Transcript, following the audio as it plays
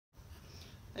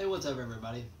Hey, what's up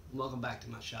everybody? Welcome back to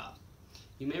my shop.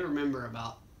 You may remember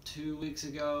about 2 weeks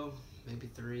ago, maybe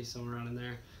 3, somewhere around in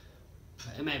there.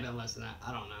 It may have been less than that,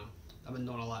 I don't know. I've been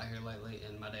doing a lot here lately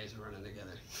and my days are running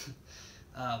together.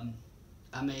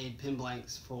 I made pin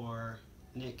blanks for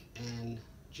Nick and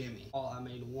Jimmy. I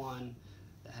made one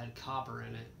that had copper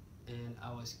in it and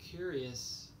I was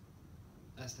curious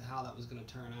as to how that was going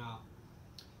to turn out.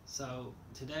 So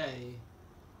today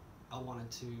I wanted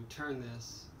to turn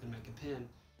this and make a pin.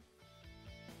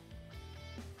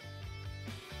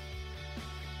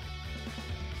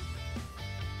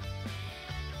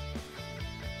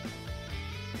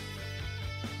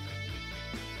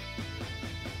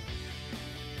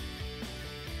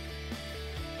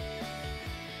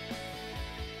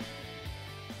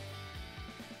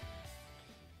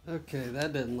 Okay,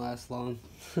 that didn't last long.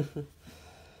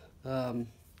 I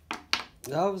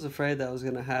was afraid that was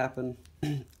going to happen.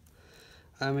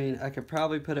 I mean, I could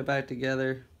probably put it back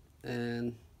together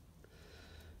and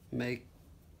make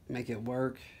it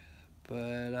work,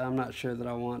 but I'm not sure that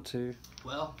I want to.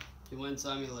 Well, you win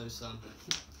some, you lose some.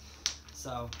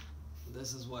 So,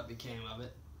 this is what became of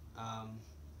it.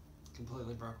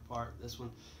 Completely broke apart, this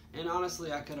one. And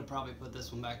honestly, I could have probably put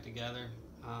this one back together.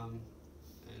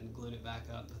 And glued it back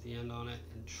up with the end on it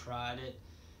and tried it,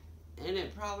 and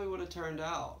it probably would have turned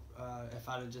out if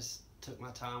I'd have just took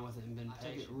my time with it and been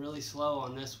patient. I took it really slow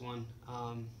on this one,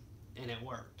 and it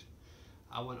worked.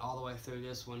 I went all the way through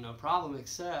this one, no problem,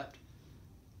 except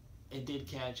it did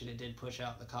catch and it did push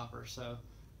out the copper, so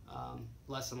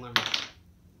lesson learned.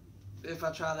 If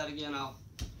I try that again, I'll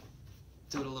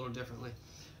do it a little differently,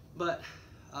 but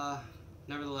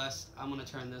nevertheless, I'm going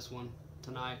to turn this one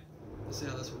tonight. Let's see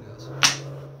how this one goes.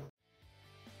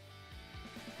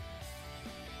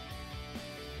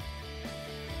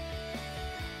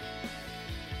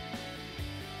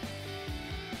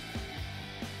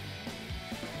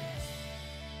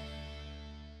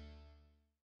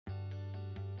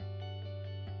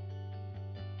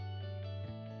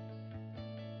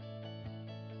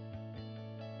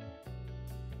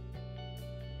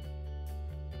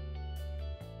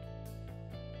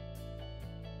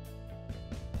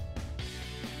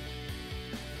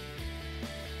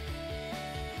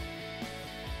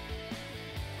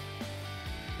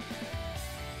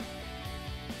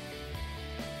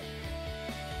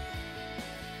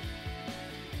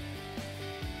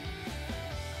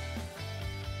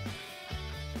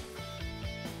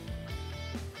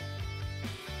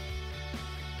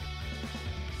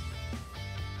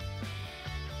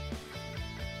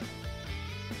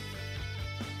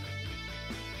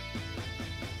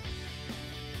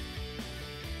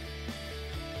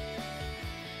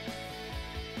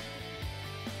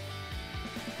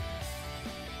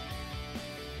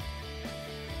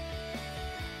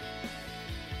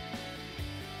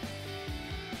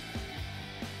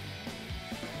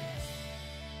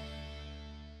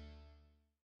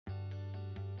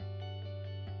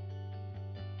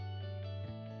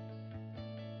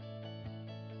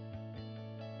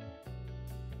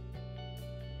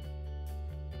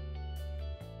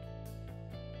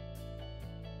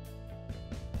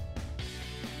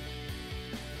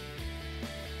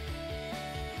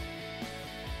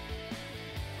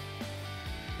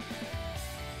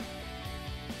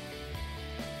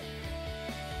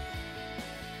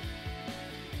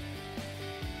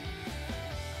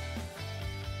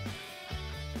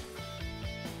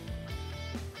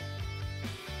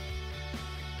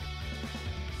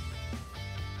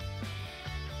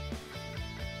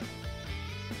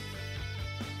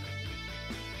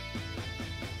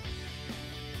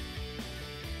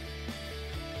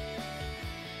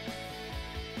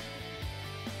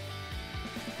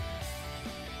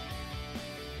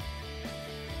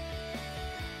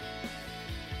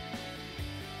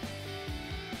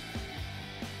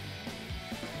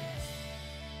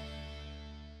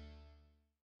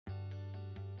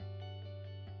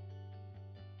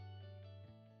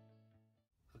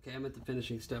 Okay, I'm at the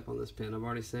finishing step on this pin. I've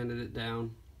already sanded it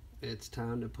down. It's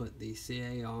time to put the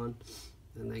CA on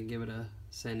and then give it a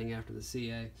sanding after the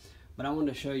CA. But I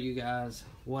wanted to show you guys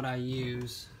what I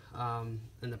use and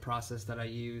the process that I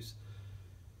use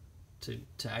to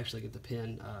actually get the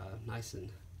pin nice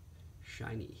and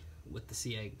shiny with the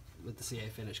CA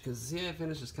finish, because the CA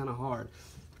finish is kind of hard.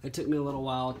 It took me a little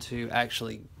while to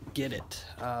actually get it.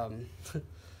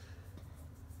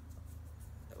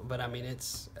 But I mean,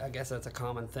 I guess that's a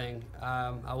common thing.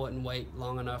 I wouldn't wait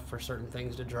long enough for certain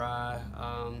things to dry,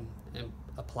 and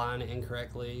applying it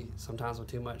incorrectly, sometimes with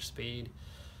too much speed.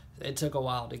 It took a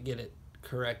while to get it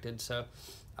corrected, so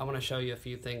I want to show you a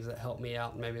few things that help me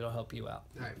out, and maybe it'll help you out.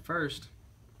 All right, first,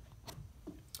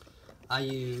 I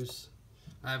use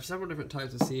I have several different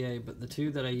types of CA, but the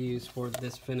two that I use for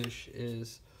this finish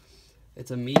it's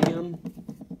a medium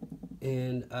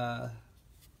and a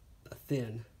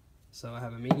thin. So I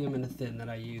have a medium and a thin that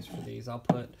I use for these. I'll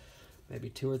put maybe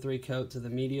 2 or 3 coats of the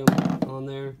medium on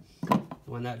there.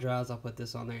 When that dries, I'll put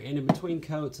this on there. And in between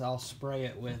coats, I'll spray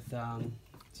it with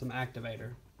some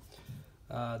activator.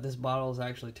 This bottle is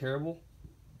actually terrible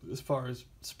as far as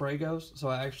spray goes, so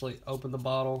I actually open the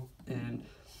bottle and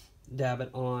dab it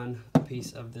on a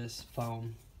piece of this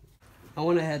foam. I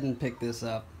went ahead and picked this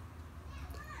up.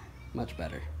 Much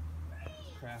better.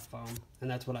 Craft foam,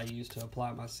 and that's what I use to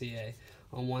apply my CA.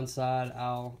 On one side,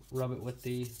 I'll rub it with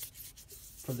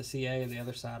for the CA, and the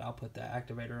other side, I'll put the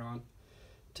activator on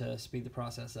to speed the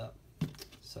process up.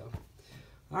 So,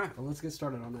 all right, well, let's get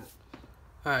started on that.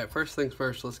 All right, first things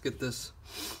first, let's get this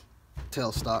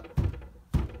tailstock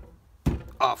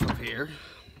off of here.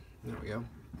 There we go.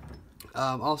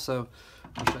 Also,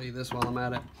 I'll show you this while I'm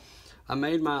at it. I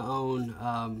made my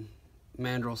own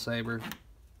mandrel saber,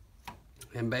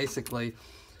 and basically,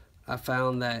 I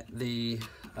found that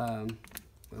well,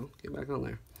 get back on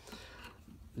there.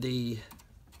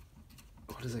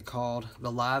 What is it called?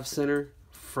 The Live Center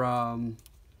from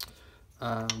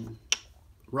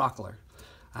Rockler.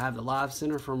 I have the Live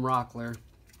Center from Rockler,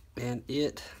 and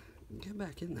get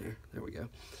back in there. There we go.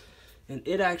 And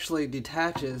it actually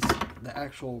detaches, the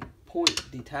actual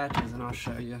point detaches, and I'll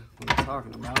show you what I'm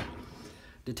talking about.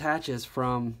 Detaches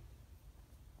from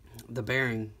the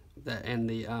bearing and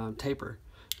the taper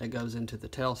that goes into the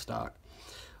tailstock.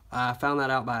 I found that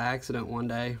out by accident one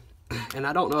day, and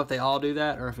I don't know if they all do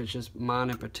that or if it's just mine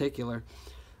in particular,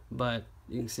 but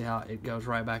you can see how it goes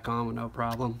right back on with no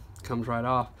problem. Comes right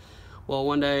off. Well,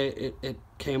 one day it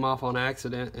came off on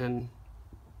accident, and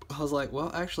I was like, well,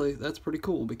 actually, that's pretty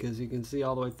cool because you can see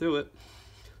all the way through it.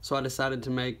 So I decided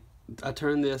I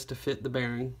turned this to fit the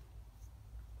bearing,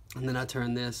 and then I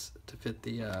turned this to fit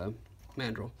the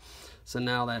mandrel. So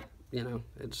now that, you know,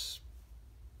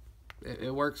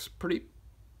 it works pretty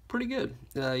good.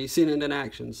 You've seen it in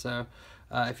action. So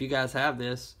if you guys have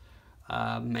this,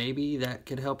 maybe that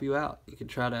could help you out. You could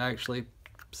try to actually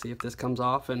see if this comes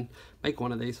off and make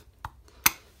one of these.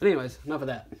 But anyways, enough of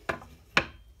that.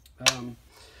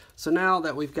 So now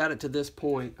that we've got it to this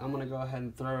point, I'm going to go ahead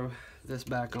and throw this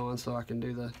back on so I can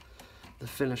do the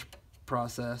finish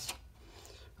process.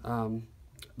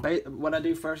 What I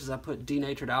do first is I put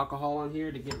denatured alcohol on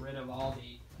here to get rid of all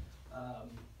the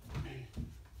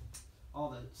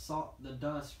salt, the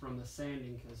dust from the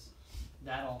sanding, because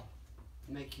that'll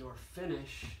make your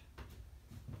finish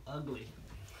ugly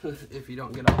if you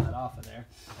don't get all that off of there.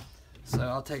 So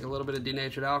I'll take a little bit of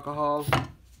denatured alcohol,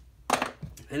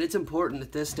 and it's important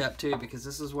at this step too, because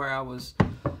this is where I was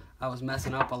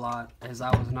messing up a lot, as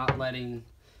I was not letting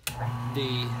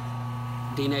the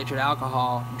denatured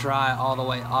alcohol dry all the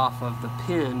way off of the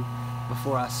pin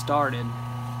before I started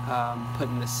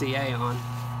putting the CA on.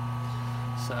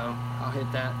 So I'll hit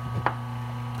that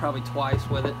probably twice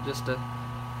with it just to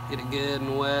get it good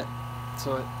and wet,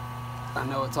 so I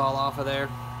know it's all off of there.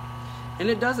 And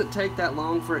it doesn't take that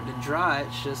long for it to dry.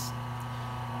 It's just,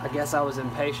 I guess I was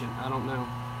impatient. I don't know.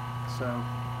 So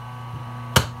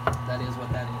that is what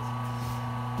that is.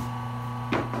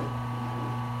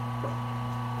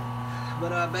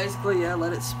 But basically, yeah,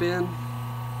 let it spin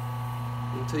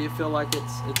until you feel like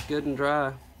it's good and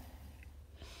dry.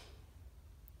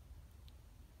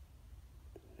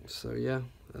 So yeah,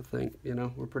 I think, you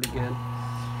know, we're pretty good.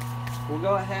 We'll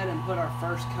go ahead and put our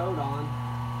first coat on,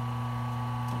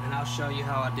 and I'll show you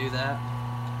how I do that.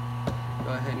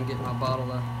 Go ahead and get my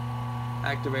bottle of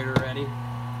activator ready,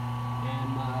 and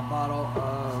my bottle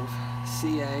of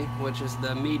CA, which is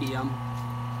the medium.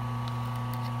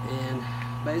 And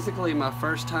basically, my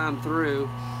first time through,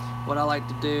 what I like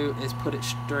to do is put it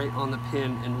straight on the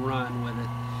pin and run with it.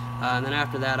 And then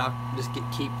after that, I'll just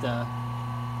keep the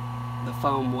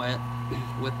foam wet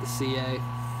with the CA.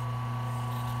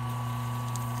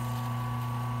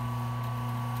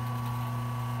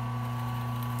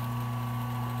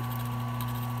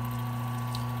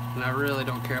 And I really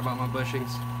don't care about my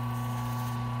bushings.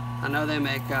 I know they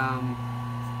make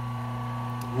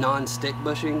non-stick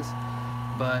bushings,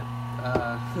 but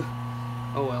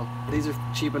oh well. These are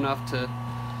cheap enough to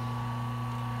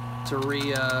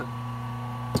rebuy.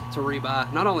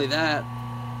 Not only that,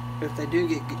 if they do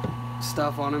get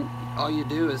stuff on them, all you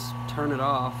do is turn it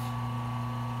off.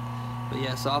 But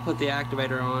yeah, so I'll put the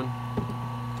activator on,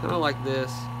 kind of like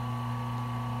this,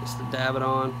 just to dab it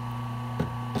on.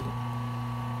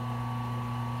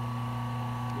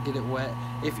 Get it wet.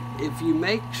 If you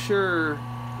make sure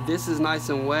this is nice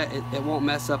and wet, it won't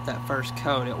mess up that first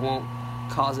coat. It won't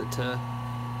cause it to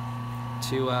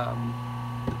to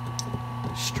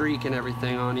streak and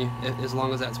everything on you, as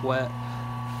long as that's wet.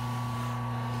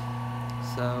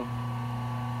 So,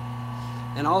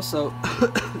 and also,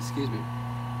 excuse me,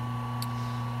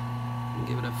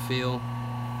 give it a feel,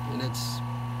 and it's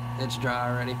dry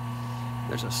already.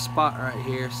 There's a spot right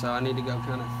here, so I need to go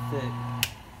kind of thick.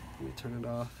 Let me turn it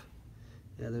off.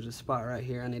 Yeah, there's a spot right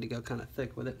here. I need to go kind of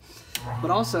thick with it. But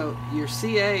also, your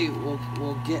CA will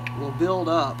build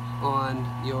up on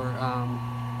your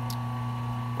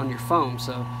foam.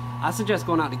 So I suggest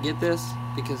going out to get this,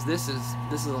 because this is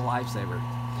a lifesaver.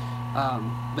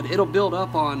 But it'll build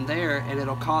up on there, and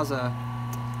it'll cause a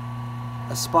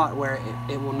spot where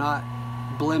it will not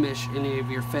blemish any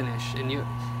of your finish. And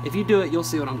if you do it, you'll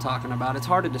see what I'm talking about. It's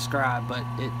hard to describe, but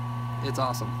it's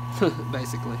awesome,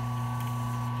 basically.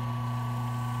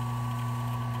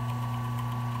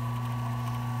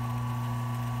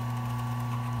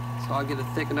 So I'll get a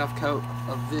thick enough coat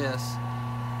of this,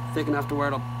 thick enough to where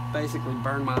it'll basically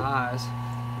burn my eyes.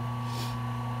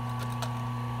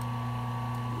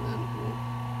 And then we'll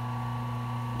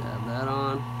dab that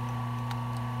on,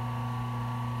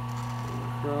 and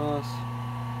across,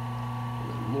 and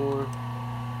then more.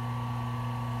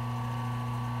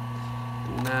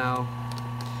 And now,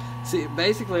 see,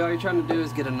 basically all you're trying to do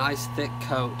is get a nice thick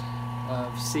coat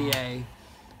of CA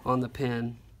on the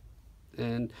pen.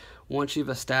 And once you've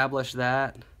established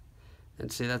that,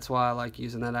 and see, that's why I like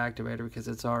using that activator, because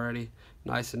it's already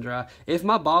nice and dry. If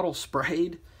my bottle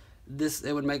sprayed,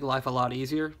 it would make life a lot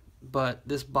easier, but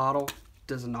this bottle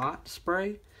does not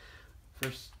spray.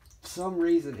 For some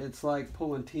reason, it's like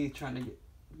pulling teeth trying to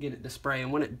get it to spray,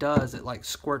 and when it does, it like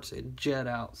squirts a jet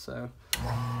out. So,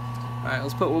 all right,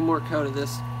 let's put one more coat of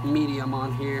this medium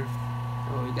on here.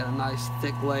 Oh, we got a nice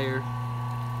thick layer.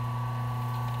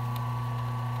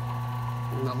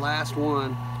 And the last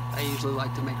one, I usually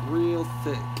like to make real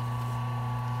thick.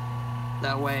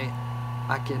 That way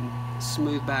I can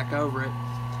smooth back over it,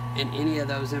 and any of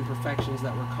those imperfections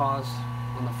that were caused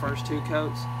on the first two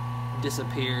coats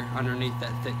disappear underneath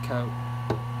that thick coat.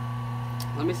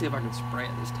 Let me see if I can spray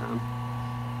it this time.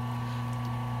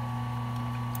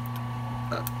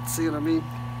 See what I mean?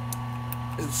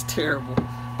 It's terrible.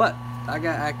 But I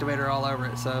got activator all over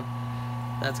it, so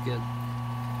that's good.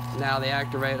 Now the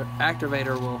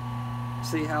activator will,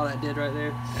 see how that did right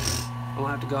there? I'm gonna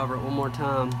have to go over it one more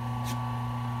time.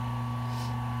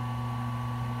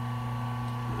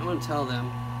 I'm gonna tell them,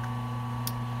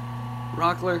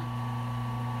 Rockler,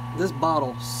 this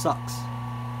bottle sucks.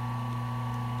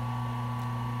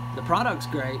 The product's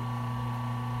great,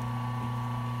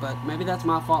 but maybe that's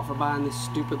my fault for buying this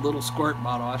stupid little squirt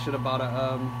bottle. I should have bought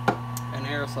an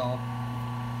aerosol.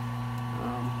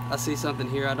 I see something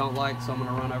here I don't like, so I'm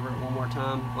going to run over it one more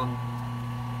time on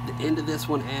the end of this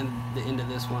one and the end of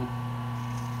this one.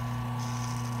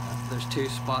 There's two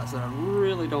spots that I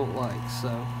really don't like,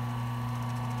 so.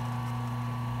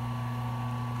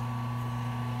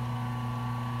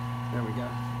 There we go.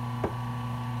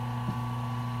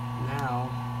 Now,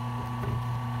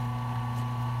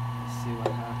 let's see what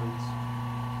happens.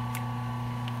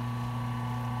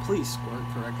 Please squirt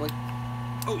correctly.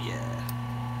 Oh yeah.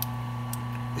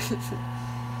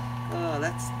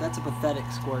 That's a pathetic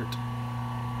squirt.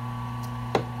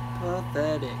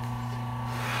 Pathetic.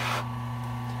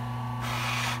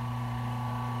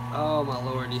 Oh my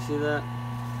lord, you see that?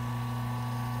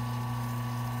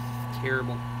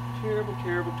 Terrible. Terrible,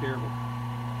 terrible, terrible.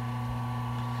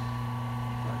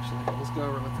 Actually, let's go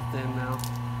over with the thin now.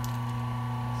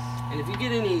 And if you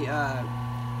get any,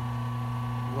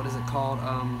 what is it called?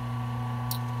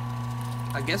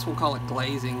 I guess we'll call it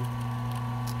glazing.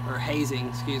 Or hazing,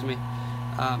 excuse me.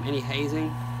 Any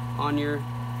hazing on your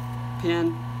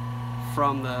pen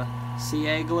from the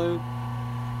CA glue,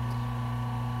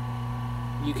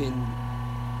 you can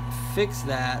fix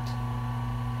that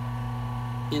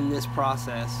in this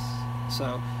process.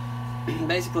 So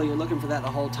basically you're looking for that the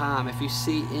whole time. If you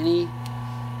see any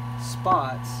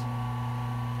spots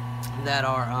that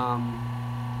are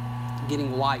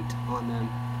getting white on them,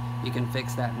 you can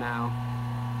fix that now.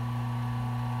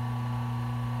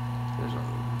 There's a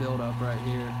build up right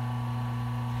here.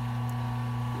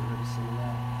 Get rid of some of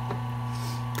that.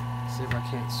 See if I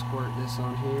can't squirt this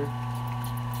on here.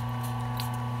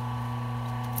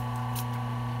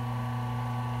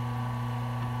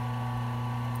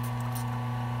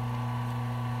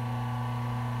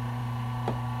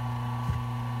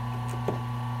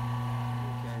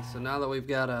 Okay, so now that we've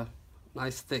got a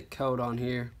nice thick coat on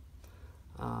here,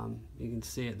 you can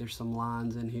see it. There's some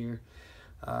lines in here.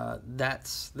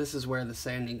 This is where the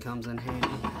sanding comes in handy.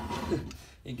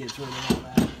 It gets rid of all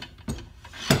that.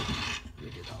 Let me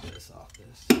get all this off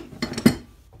this.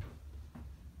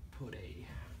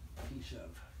 bunch of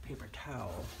paper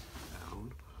towel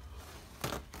down.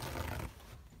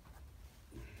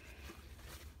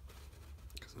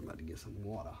 Because I'm about to get some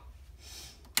water.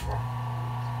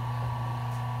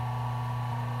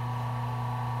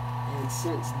 And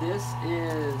since this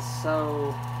is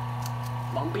so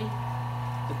lumpy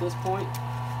at this point,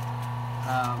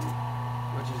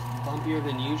 which is bumpier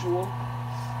than usual,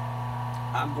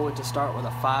 I'm going to start with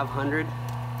a 500.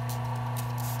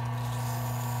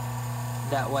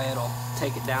 That way it'll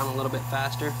take it down a little bit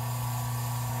faster.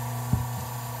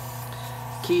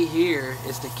 Key here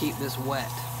is to keep this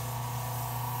wet.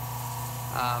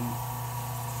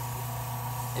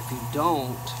 If you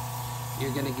don't,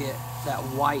 you're going to get that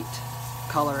white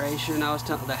coloration I was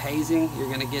telling, the hazing, you're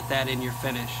going to get that in your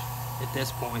finish at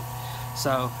this point.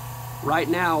 So right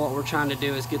now what we're trying to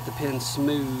do is get the pin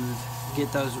smooth,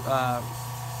 get those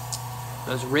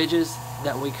ridges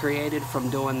that we created from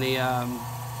doing the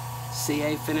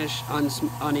CA finish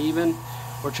uneven.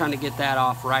 We're trying to get that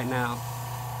off right now,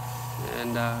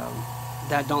 and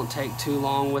that don't take too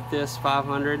long with this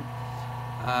 500.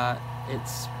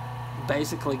 It's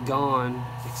basically gone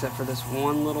except for this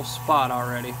one little spot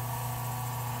already.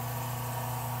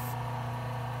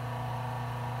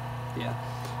 Yeah,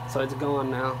 so it's gone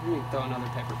now. Let me throw another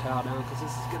paper towel down because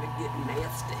this is gonna get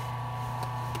nasty.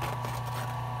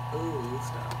 Ooh,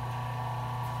 stop.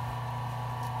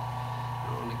 I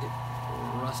don't want to get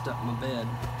rust up my bed.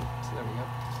 So there we go.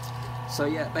 So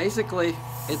yeah, basically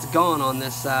it's gone on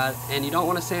this side, and you don't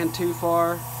want to sand too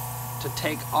far to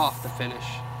take off the finish.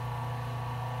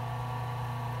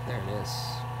 There it is.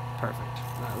 Perfect.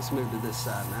 All right, let's move to this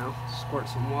side now. Squirt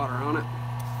some water on it.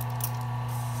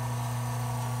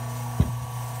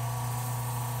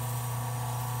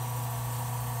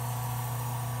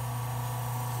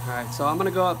 Alright, so I'm going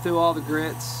to go up through all the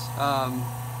grits,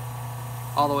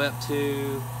 all the way up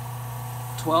to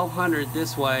 1200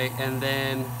 this way, and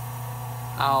then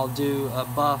I'll do a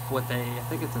buff with a, I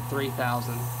think it's a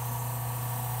 3000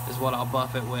 is what I'll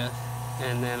buff it with,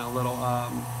 and then a little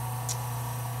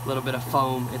bit of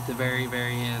foam at the very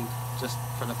end, just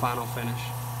for the final finish.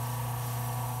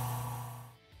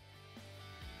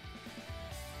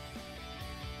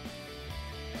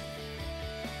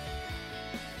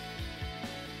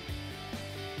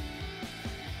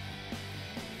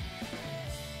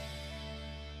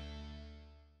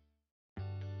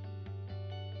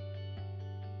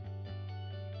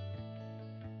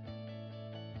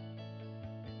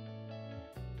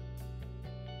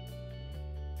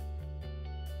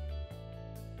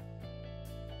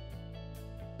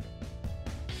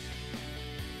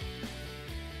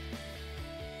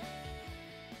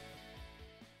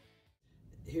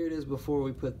 Here it is before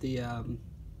we put the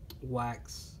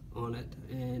wax on it,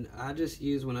 and I just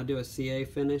use, when I do a CA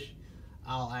finish,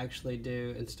 I'll actually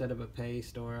do, instead of a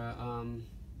paste or a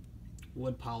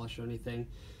wood polish or anything,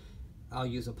 I'll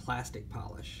use a plastic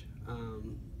polish,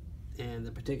 and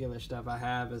the particular stuff I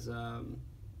have is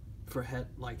for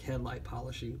headlight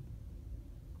polishing.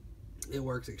 It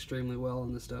works extremely well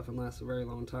on this stuff and lasts a very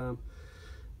long time.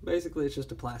 Basically it's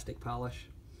just a plastic polish,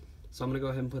 so I'm gonna go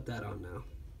ahead and put that on now.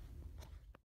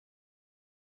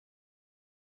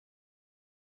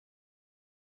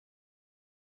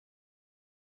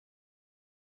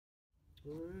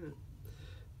 Alright,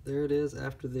 there it is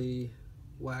after the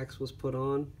wax was put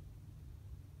on,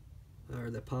 or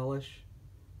the polish,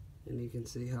 and you can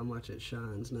see how much it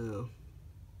shines now.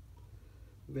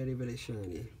 Very, very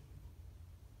shiny.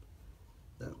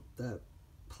 That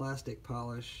plastic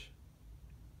polish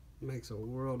makes a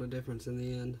world of difference in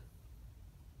the end.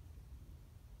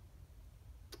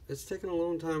 It's taken a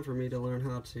long time for me to learn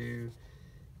how to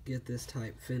get this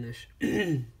type finish.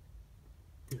 And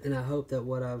I hope that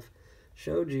what I've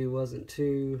showed you wasn't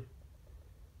too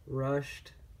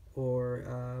rushed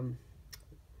or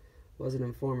wasn't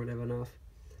informative enough.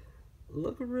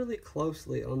 Look really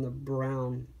closely on the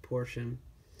brown portion.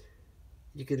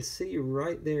 You can see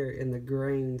right there in the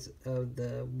grains of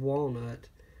the walnut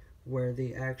where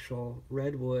the actual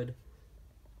redwood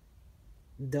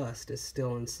dust is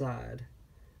still inside.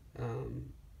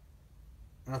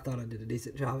 I thought I did a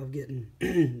decent job of getting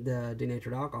the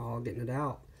denatured alcohol, getting it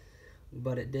out,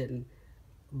 but it didn't.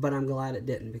 But I'm glad it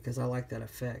didn't, because I like that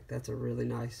effect. That's a really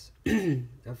nice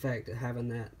effect of having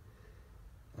that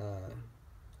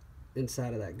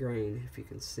inside of that grain, if you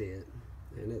can see it.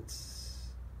 And it's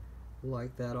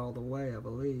like that all the way, I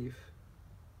believe.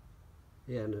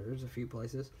 Yeah, no, there's a few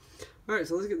places. Alright,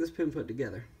 so let's get this pin put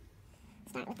together.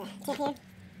 Start with the tip here.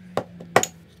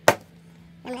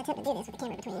 I'm going to attempt to do this with the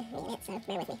camera between me and it, so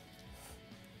bear with me.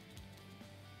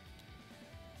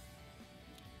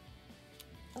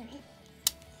 Alright.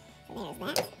 So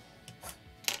there's that.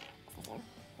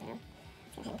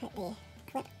 can put the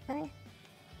clip on.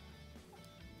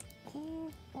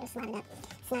 We'll just slide it up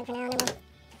snug for now, and then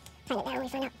we'll tighten it down when we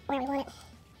find out where we want it.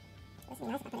 This would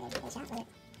be nice if I put it in the shot with it,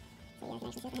 so you guys can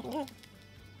actually see what I'm doing.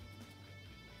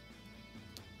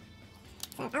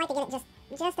 So I like to get it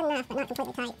just enough, but not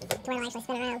completely tight, to where it'll actually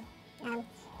spin around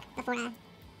before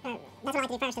that's what I like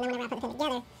to do first, and then whenever I put the pin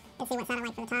together and see what side I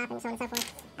like for the top and so on and so forth,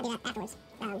 I do that afterwards.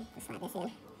 Let's slide this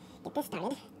in, get this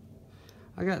started.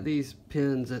 I got these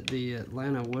pins at the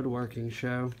Atlanta woodworking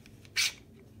show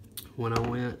when I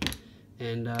went,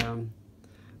 and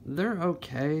they're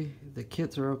okay, the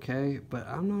kits are okay, but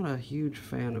I'm not a huge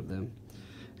fan of them,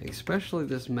 especially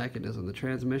this mechanism. The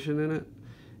transmission in it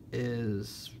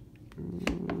is,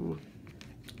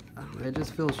 it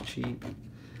just feels cheap.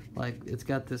 Like, it's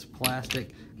got this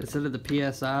plastic, instead of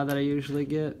the PSI that I usually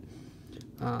get,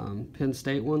 Penn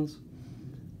State ones,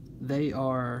 they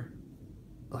are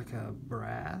like a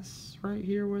brass right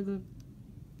here where the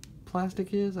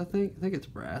plastic is, I think it's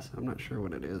brass, I'm not sure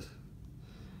what it is.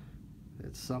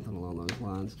 It's something along those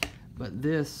lines. But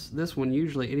this one,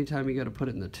 usually anytime you go to put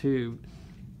it in the tube,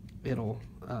 it'll,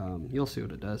 you'll see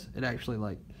what it does. It actually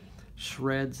like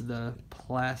shreds the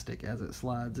plastic as it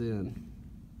slides in.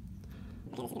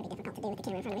 Okay, this is going to be difficult to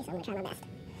do with the camera in front of me,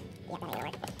 so I'm going to try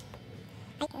my best.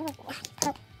 Yep, that ain't gonna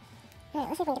work. Alright,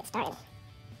 let's see if we can get it started.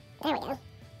 There we go.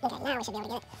 Okay, now we should be able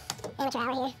to get it. Amateur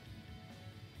hour here.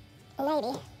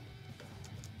 Maybe.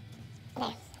 There. I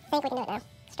think we can do it now.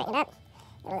 Straighten it up.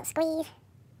 Give it a little squeeze.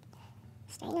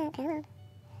 Straighten up, come on.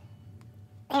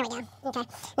 There we go. Okay.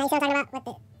 Now you see what I'm talking about with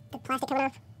the plastic coming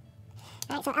off?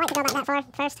 Alright, so I like to go about that far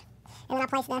first, and then I'll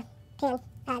place the pin,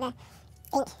 the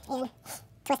ink in,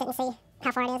 twist it and see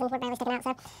how far it is, and we're barely sticking out,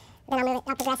 so then I'll move it,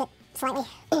 I'll progress it slightly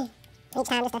each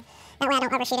time, just to, that way I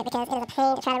don't overshoot it, because it is a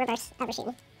pain to try to reverse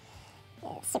overshooting.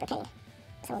 It's super pain.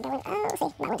 So we'll go in, oh, see,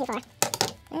 that went too far.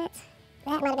 That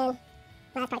might have been, well,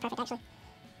 that's probably perfect, actually.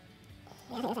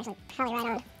 Yeah, I think that's actually probably right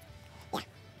on. Yeah.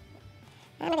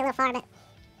 Maybe a little far, but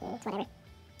it's whatever.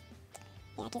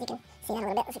 Yeah, because you can see that a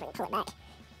little bit. Let's see if we can pull it back.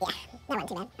 Yeah, that wasn't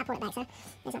too bad. I pulled it back, so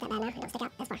it's not that bad now. It don't stick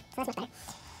out as far, so that's much better.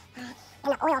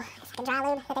 And the oil, it's like a dry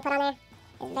lube that they put on there,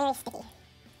 is very sticky.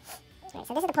 Right,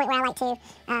 so this is the point where I like to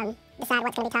decide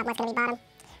what's going to be top and what's going to be bottom.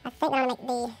 I think I'm going to make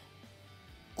the,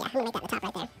 yeah, I'm going to make that the top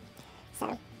right there. So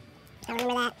I'll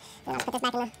remember that, and I'll put this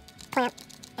back in the clamp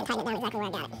and tighten it down exactly where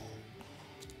I got it.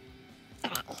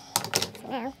 Alright, so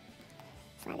now,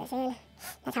 slide this in.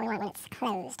 That's how we want it when it's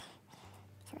closed.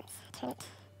 So let's turn it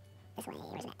this way.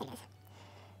 Where's that? There it is.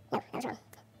 No, that was wrong.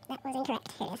 That was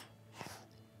incorrect. Here it is.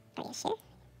 Are you sure?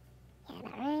 Yeah,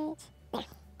 about right. There.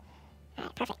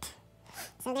 Alright, perfect.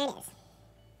 So there it is.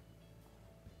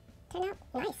 Turned out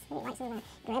nice. It wipes some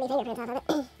grubby fingerprints off of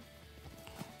it.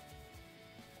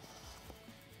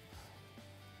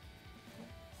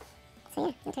 So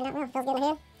yeah, it turned out well. Feels good in the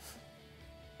hand.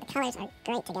 The colors are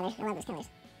great together. I love those colors.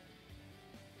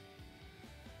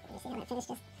 You see how that finish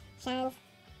just shines?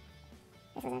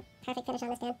 This is a perfect finish on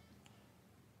this pen.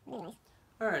 Anyways.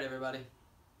 Alright everybody,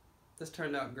 this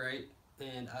turned out great,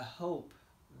 and I hope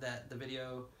that the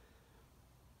video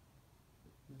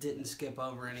didn't skip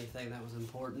over anything that was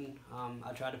important.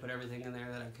 I tried to put everything in there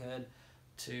that I could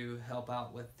to help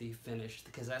out with the finish,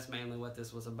 because that's mainly what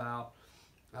this was about,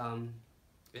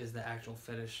 is the actual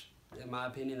finish. In my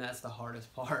opinion, that's the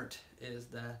hardest part, is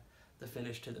the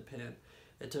finish to the pen.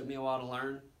 It took me a while to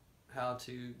learn how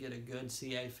to get a good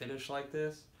CA finish like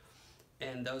this,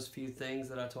 and those few things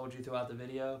that I told you throughout the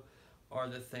video are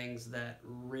the things that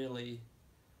really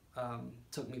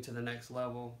took me to the next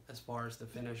level as far as the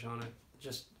finish on it.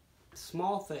 Just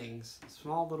small things,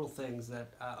 small little things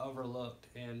that I overlooked,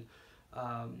 and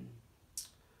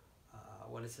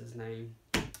what is his name?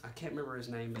 I can't remember his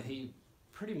name, but he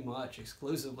pretty much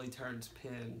exclusively turns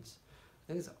pins.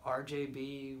 I think it's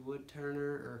RJB WoodTurner,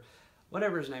 or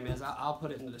whatever his name is. I'll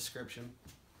put it in the description.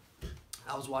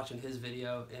 I was watching his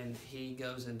video, and he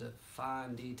goes into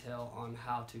fine detail on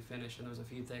how to finish, and there's a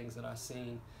few things that I've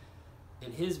seen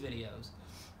in his videos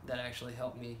that actually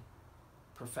helped me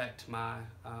perfect my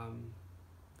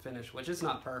finish, which is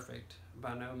not perfect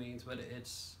by no means, but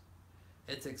it's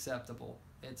acceptable.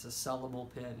 It's a sellable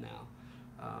pen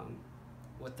now,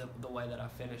 with the way that I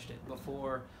finished it.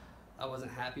 Before, I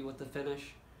wasn't happy with the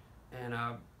finish, and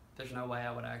there's no way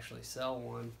I would actually sell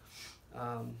one.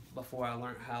 Before I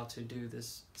learned how to do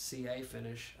this CA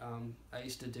finish, I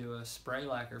used to do a spray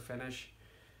lacquer finish,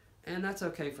 and that's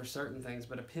okay for certain things,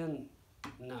 but a pen,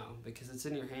 no, because it's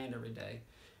in your hand every day,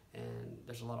 and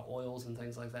there's a lot of oils and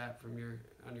things like that on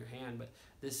your hand. But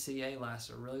this CA lasts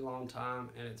a really long time,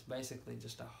 and it's basically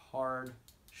just a hard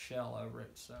shell over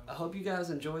it. So I hope you guys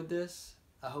enjoyed this.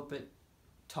 I hope it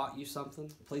taught you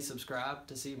something, please subscribe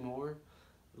to see more.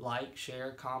 Like,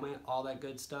 share, comment, all that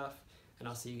good stuff. And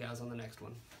I'll see you guys on the next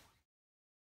one.